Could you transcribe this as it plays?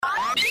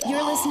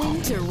You're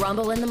listening to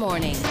Rumble in the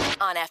Morning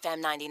on FM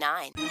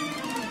 99.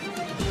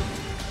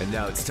 And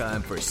now it's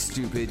time for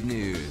Stupid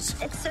News,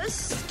 It's so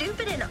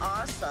stupid and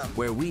awesome.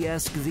 where we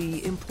ask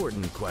the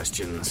important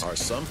questions. Are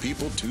some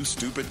people too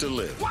stupid to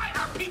live? Why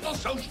are people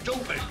so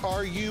stupid?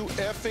 Are you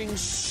effing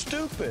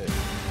stupid?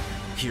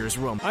 Here's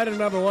Rumble. Item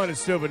number one in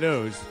Stupid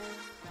News.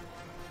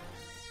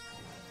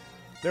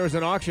 There was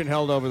an auction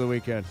held over the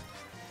weekend.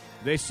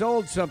 They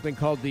sold something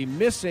called the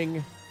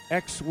Missing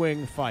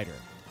X-Wing Fighter.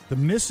 The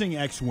missing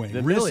X-Wing.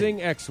 The really?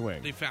 Missing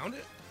X-Wing. They found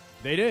it?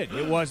 They did.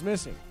 It was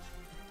missing.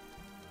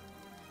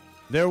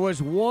 There was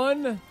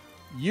one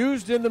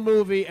used in the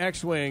movie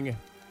X-Wing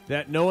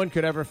that no one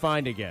could ever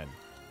find again.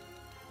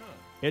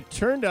 It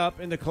turned up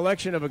in the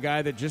collection of a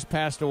guy that just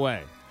passed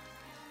away.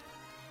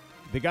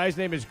 The guy's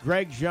name is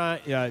Greg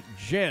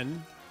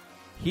Jen.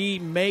 He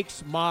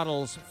makes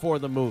models for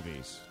the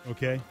movies.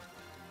 Okay.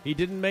 He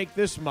didn't make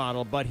this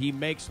model, but he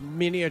makes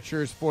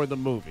miniatures for the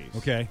movies.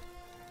 Okay.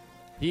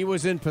 He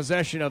was in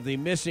possession of the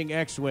missing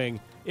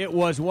X-Wing. It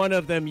was one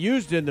of them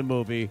used in the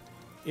movie.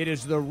 It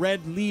is the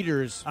Red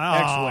Leader's Oh,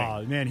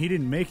 X-Wing. man, he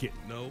didn't make it.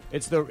 Nope.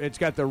 It's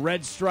got the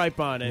red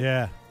stripe on it.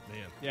 Yeah.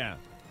 Man. Yeah.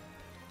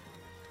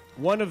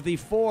 One of the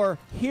four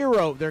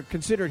they're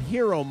considered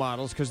hero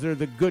models because they're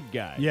the good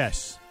guys.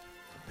 Yes.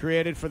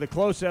 Created for the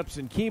close-ups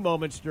and key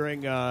moments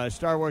during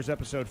Star Wars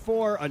Episode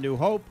 4, A New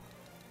Hope.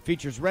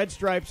 Features red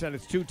stripes on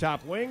its two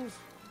top wings.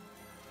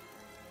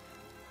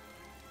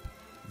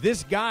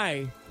 This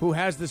guy who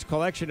has this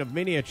collection of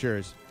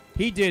miniatures,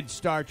 he did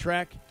Star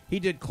Trek. He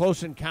did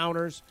Close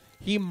Encounters.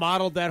 He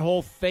modeled that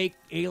whole fake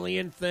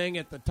alien thing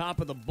at the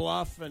top of the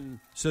bluff. And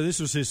So this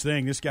was his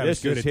thing. This guy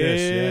was this good is at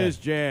this. his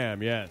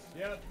jam, yes.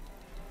 Yep.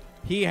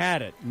 He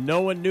had it.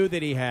 No one knew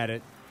that he had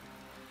it.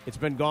 It's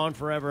been gone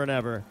forever and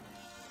ever.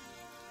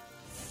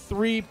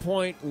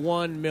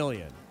 $3.1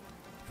 million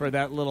for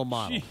that little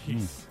model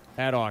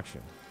at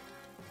auction.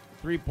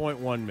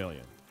 $3.1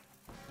 million.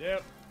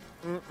 Yep.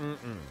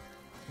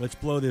 Let's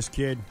blow this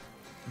kid.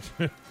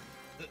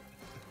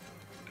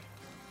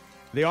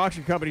 The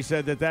auction company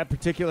said that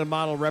particular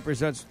model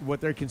represents what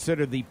they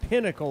consider the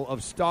pinnacle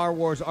of Star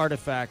Wars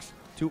artifacts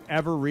to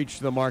ever reach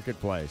the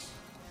marketplace.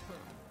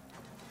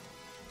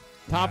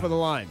 Top of the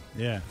line.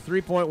 Yeah.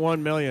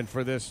 $3.1 million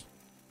for this,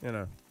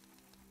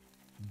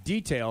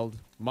 detailed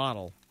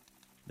model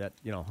that,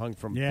 hung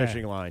from Yeah.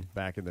 fishing line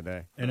back in the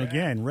day. And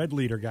again, Red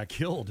Leader got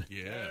killed.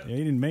 Yeah. He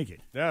didn't make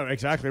it. Yeah,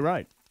 exactly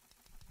right.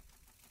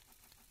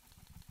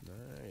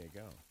 There you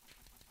go.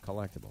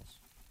 Collectibles.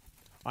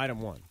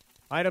 Item one.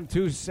 Item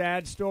two,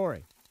 sad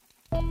story.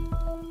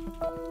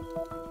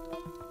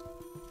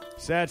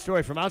 Sad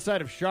story from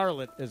outside of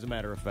Charlotte, as a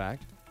matter of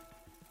fact.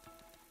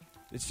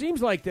 It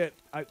seems like that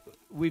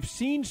we've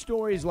seen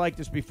stories like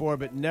this before,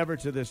 but never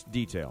to this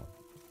detail.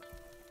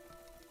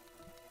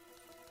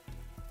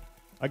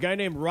 A guy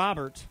named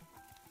Robert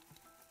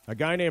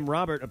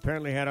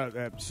apparently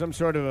had some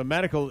sort of a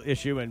medical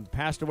issue and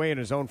passed away in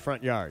his own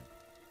front yard.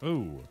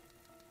 Ooh.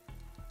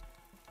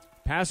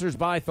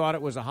 Passers-by thought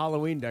it was a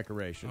Halloween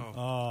decoration.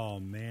 Oh,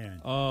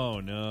 man.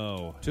 Oh,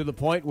 no. To the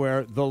point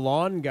where the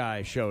lawn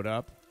guy showed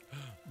up,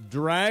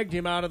 dragged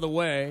him out of the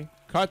way,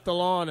 cut the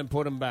lawn, and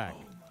put him back. Oh,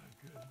 my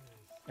goodness.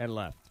 And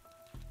left.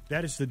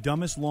 That is the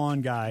dumbest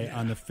lawn guy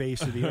on the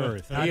face of the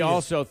earth. He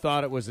also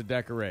thought it was a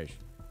decoration.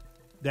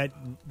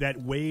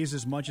 That weighs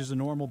as much as a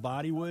normal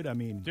body would? I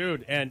mean...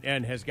 Dude,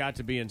 and has got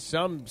to be in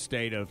some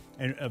state of...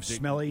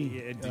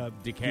 smelly...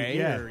 decay?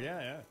 Yeah.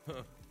 Yeah.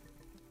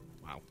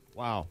 Wow.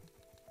 Wow.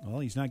 Well,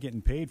 he's not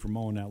getting paid for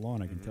mowing that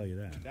lawn, I can tell you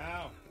that.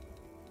 Now.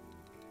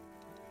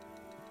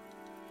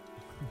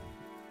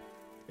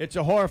 It's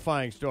a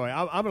horrifying story.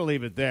 I'm going to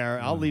leave it there.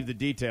 I'll leave the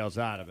details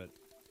out of it.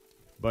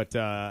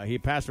 But he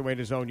passed away in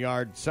his own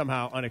yard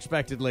somehow,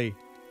 unexpectedly.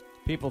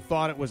 People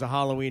thought it was a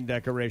Halloween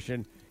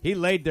decoration. He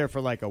laid there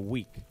for like a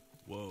week.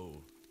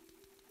 Whoa.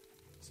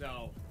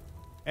 So,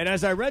 and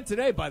as I read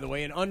today, by the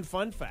way, in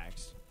Unfun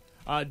Facts,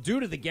 due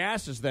to the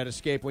gases that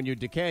escape when you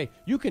decay,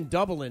 you can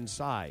double in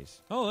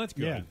size. Oh, that's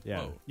good.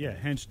 Yeah. Whoa. Yeah,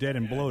 hence dead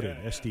and bloated,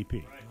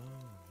 STP.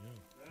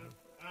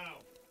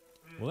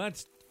 Well,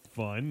 that's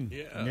fun.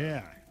 Yeah.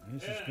 Yeah,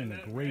 this has been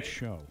a great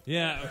show.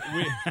 Yeah.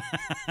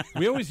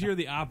 We always hear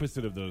the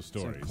opposite of those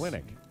stories. It's a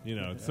clinic.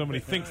 Somebody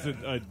thinks that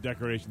a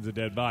decoration's a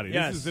dead body.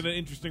 Yes. This is an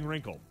interesting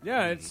wrinkle.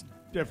 Yeah, it's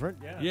different.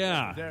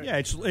 Yeah. Yeah,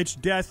 it's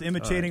death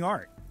imitating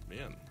art.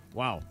 Man.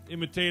 Wow.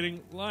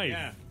 Imitating life.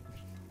 Yeah.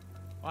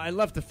 Well, I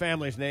left the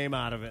family's name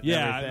out of it. And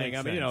Yeah, it everything. makes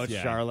I mean, sense, it's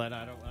yeah. Charlotte.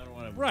 I don't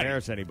want to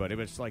embarrass anybody,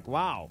 but it's like,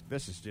 wow,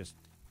 this is just,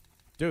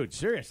 dude,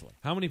 seriously.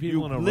 How many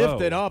people in a row?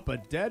 Lifted up a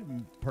dead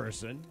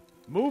person,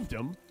 moved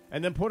him,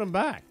 and then put him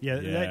back. Yeah,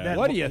 Yeah.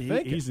 What do you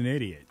think? He's an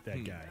idiot,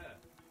 that guy.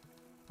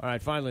 All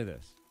right, finally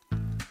this.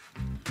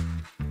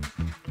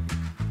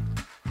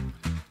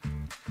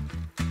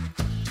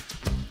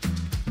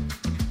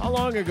 How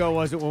long ago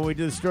was it when we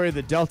did the story of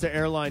the Delta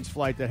Airlines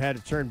flight that had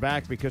to turn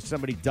back because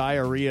somebody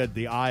diarrhea'd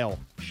the aisle?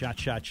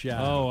 Shot.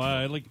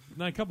 Oh, like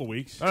a couple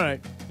weeks. All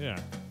right. Yeah.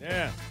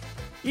 Yeah.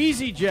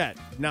 EasyJet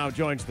now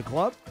joins the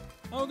club.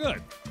 Oh,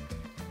 good.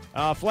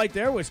 Flight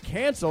there was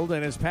canceled,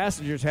 and his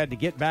passengers had to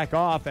get back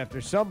off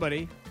after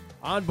somebody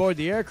on board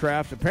the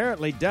aircraft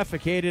apparently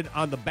defecated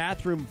on the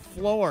bathroom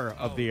floor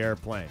of the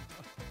airplane.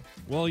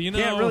 Well, you know,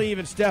 Can't really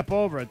even step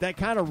over it. That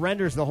kind of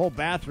renders the whole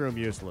bathroom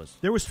useless.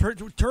 There was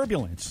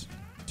turbulence.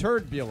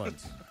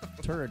 Turbulence.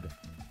 Turd.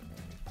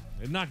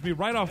 it knocked me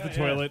right off the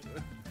toilet.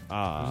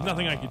 There's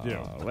nothing I could do.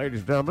 Ladies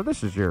and gentlemen,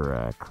 this is your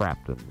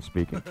Crafton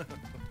speaking.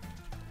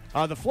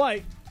 The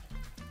flight,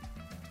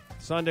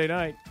 Sunday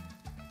night,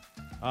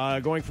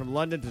 going from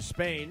London to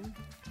Spain,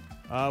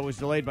 was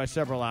delayed by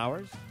several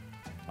hours.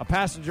 A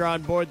passenger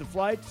on board the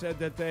flight said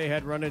that they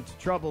had run into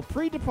trouble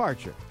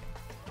pre-departure.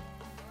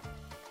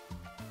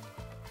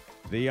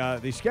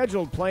 The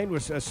scheduled plane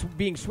was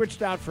being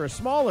switched out for a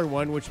smaller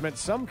one, which meant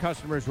some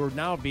customers were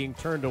now being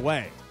turned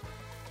away.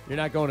 You're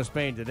not going to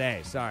Spain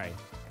today. Sorry.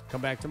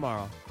 Come back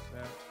tomorrow.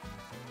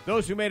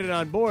 Those who made it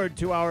on board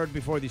 2 hours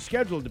before the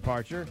scheduled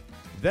departure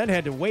then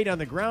had to wait on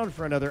the ground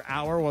for another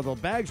hour while the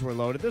bags were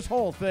loaded. This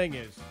whole thing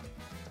is,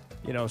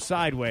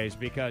 sideways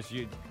because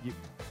you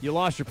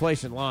lost your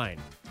place in line.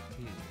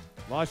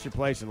 Lost your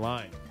place in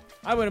line.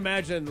 I would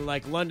imagine,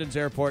 like, London's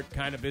airport,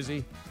 kind of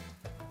busy.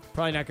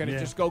 Probably not going to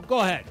just go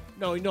ahead.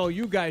 No,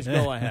 you guys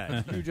go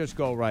ahead. You just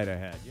go right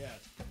ahead. Yes.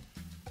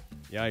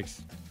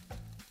 Yikes.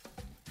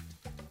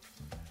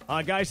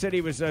 A guy said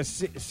he was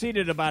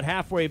seated about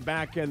halfway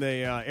back in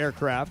the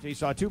aircraft. He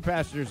saw two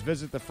passengers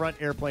visit the front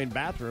airplane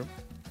bathroom.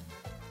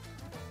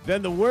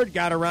 Then the word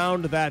got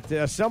around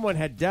that someone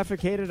had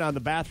defecated on the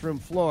bathroom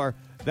floor.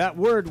 That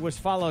word was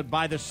followed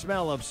by the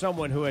smell of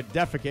someone who had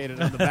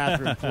defecated on the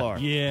bathroom floor.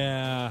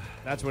 Yeah.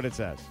 That's what it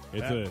says.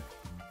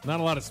 It's not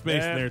a lot of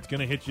space in there. It's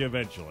going to hit you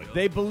eventually.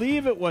 They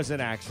believe it was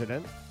an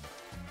accident.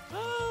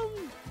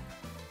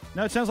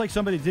 No, it sounds like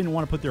somebody didn't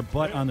want to put their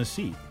butt on the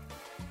seat.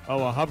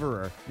 Oh, a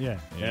hoverer. Yeah.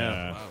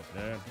 Yeah. Wow.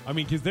 Yeah. I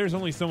mean, because there's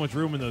only so much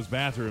room in those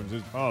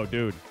bathrooms. Oh,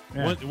 dude.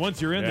 Yeah.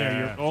 Once you're in there,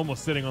 Yeah. you're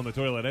almost sitting on the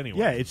toilet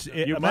anyway. Yeah,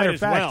 You a might matter of as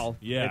fact, well.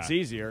 Yeah. It's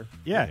easier.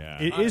 Yeah,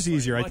 Yeah. it is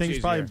easier. I Much think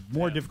it's probably easier.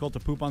 more difficult to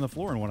poop on the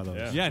floor in one of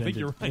those. Yeah, I than think to-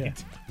 you're right. yeah.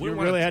 You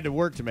really had to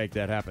work to make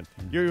that happen.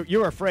 You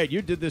were afraid.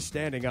 You did this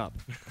standing up.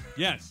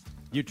 Yes.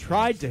 You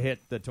tried to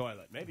hit the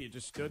toilet. Maybe you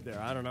just stood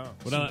there. I don't know.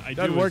 What I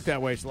Doesn't do work is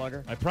that way,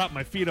 Slugger. I prop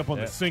my feet up on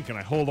Yeah. the sink and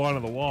I hold on to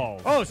the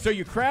walls. Oh, so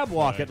you crab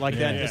walk it like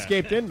that Yeah.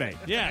 escaped inmate.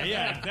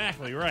 Yeah,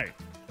 exactly, right.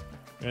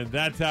 And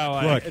that's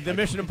how Look, The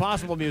Mission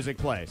Impossible music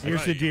plays.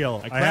 Here's the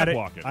deal. I I had crab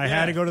walk it. I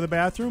had to go to the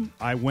bathroom.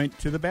 I went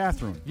to the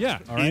bathroom. Yeah,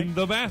 All right. in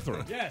the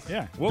bathroom. Yes.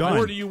 Yeah. What done.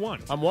 more do you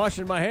want? I'm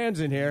washing my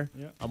hands in here.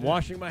 I'm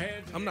washing my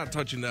hands in I'm not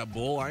touching that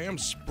bowl. I am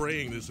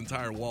spraying this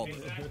entire wall.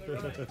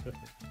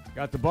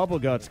 Got the bubble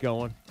guts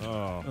going.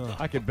 Oh,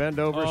 I could bend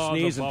over, Oh,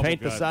 sneeze, the and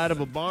paint bubble the guts. side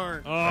of a barn.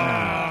 It's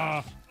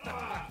like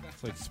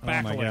Oh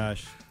spackling. my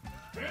gosh.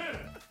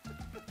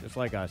 Just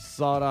like a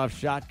sawed-off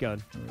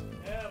shotgun.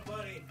 Yeah,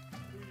 buddy.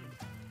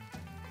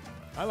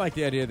 I like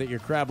the idea that you're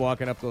crab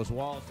walking up those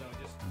walls, though,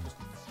 just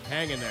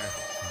hanging there.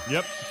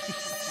 Yep.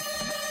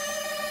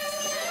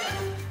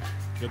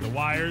 Get the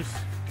wires.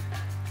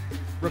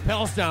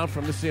 Rappels down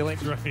from the ceiling.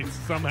 Right,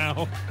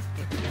 somehow.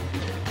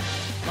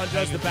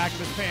 Undoes the back of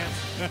his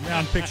pants. Now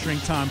I'm picturing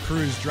Tom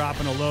Cruise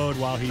dropping a load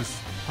while he's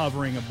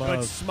hovering But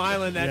above.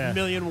 smiling that Yeah.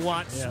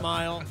 million-watt Yeah.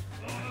 smile.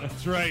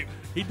 That's right.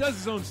 He does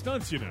his own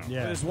stunts, you know.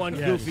 Yeah. With his one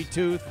Yes. goofy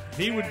tooth.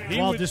 He would. He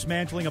While would.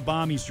 dismantling a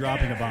bomb, he's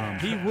dropping a bomb.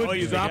 He would. Oh, be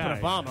you're the dropping guy.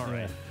 a bomb, all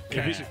right.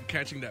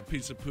 Catching that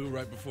piece of poo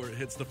right before it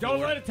hits the floor.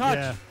 Don't let it touch.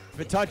 Yeah. If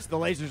it touches, the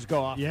lasers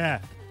go off. Yeah.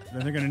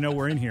 Then they're going to know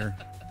we're in here.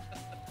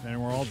 Then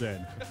we're all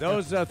dead.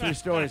 Those three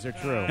stories are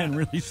true. And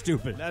really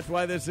stupid. That's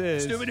why this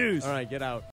is Stupid news. All right, get out.